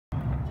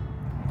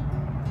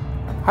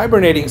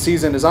Hibernating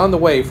season is on the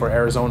way for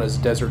Arizona's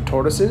desert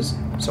tortoises,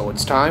 so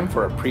it's time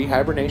for a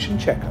pre-hibernation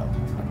checkup.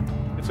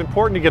 It's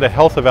important to get a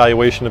health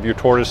evaluation of your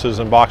tortoises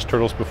and box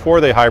turtles before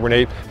they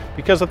hibernate,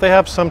 because if they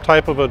have some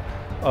type of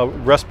a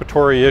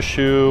respiratory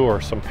issue or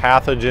some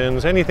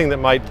pathogens, anything that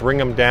might bring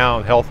them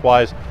down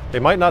health-wise, they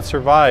might not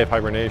survive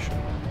hibernation.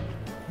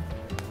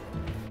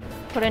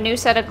 Put a new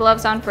set of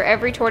gloves on for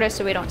every tortoise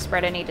so we don't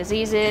spread any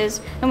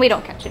diseases and we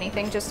don't catch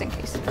anything, just in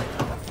case.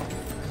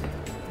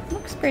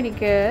 Looks pretty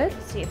good.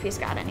 See if he's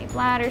got any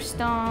bladder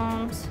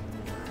stones.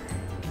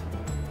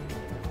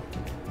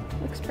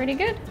 Looks pretty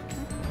good.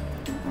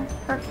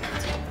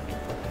 Perfect.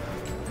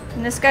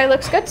 And this guy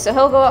looks good, so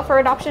he'll go out for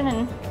adoption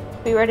and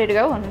be ready to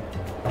go, and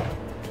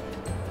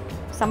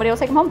somebody will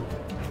take him home.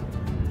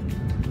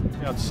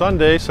 On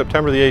Sunday,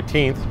 September the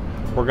 18th,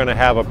 we're going to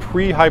have a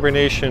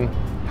pre-hibernation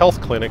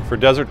health clinic for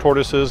desert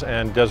tortoises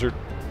and desert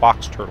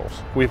box turtles.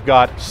 We've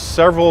got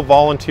several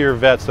volunteer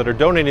vets that are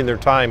donating their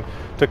time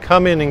to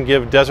come in and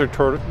give desert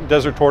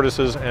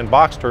tortoises and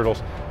box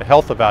turtles a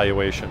health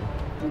evaluation.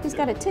 Look, he's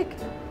got a tick.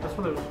 That's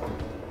what it was.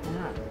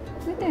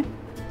 Right there.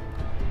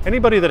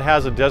 Anybody that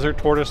has a desert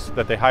tortoise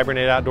that they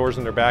hibernate outdoors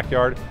in their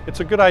backyard, it's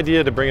a good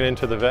idea to bring it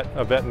into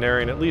a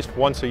veterinarian at least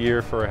once a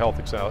year for a health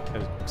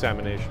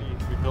examination.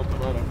 We built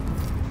them out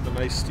of the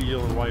nice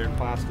steel and wired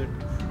plastic.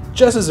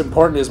 Just as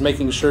important as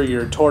making sure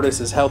your tortoise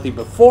is healthy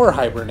before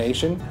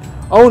hibernation,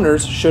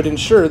 owners should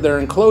ensure their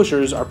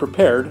enclosures are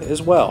prepared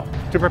as well.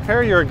 To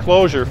prepare your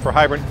enclosure for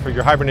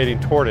your hibernating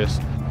tortoise,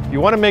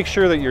 you want to make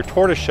sure that your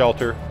tortoise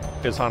shelter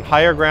is on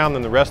higher ground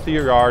than the rest of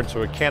your yard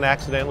so it can't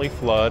accidentally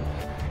flood.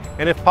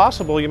 And if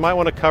possible, you might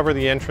want to cover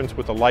the entrance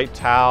with a light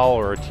towel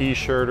or a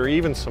t-shirt or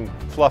even some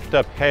fluffed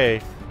up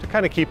hay to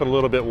kind of keep it a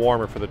little bit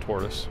warmer for the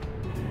tortoise.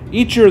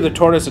 Each year, the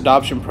Tortoise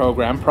Adoption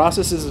Program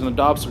processes and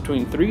adopts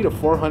between 300 to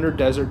 400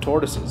 desert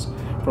tortoises.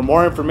 For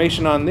more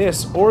information on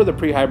this or the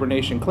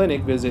pre-hibernation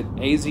clinic, visit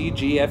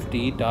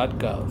azgfd.gov.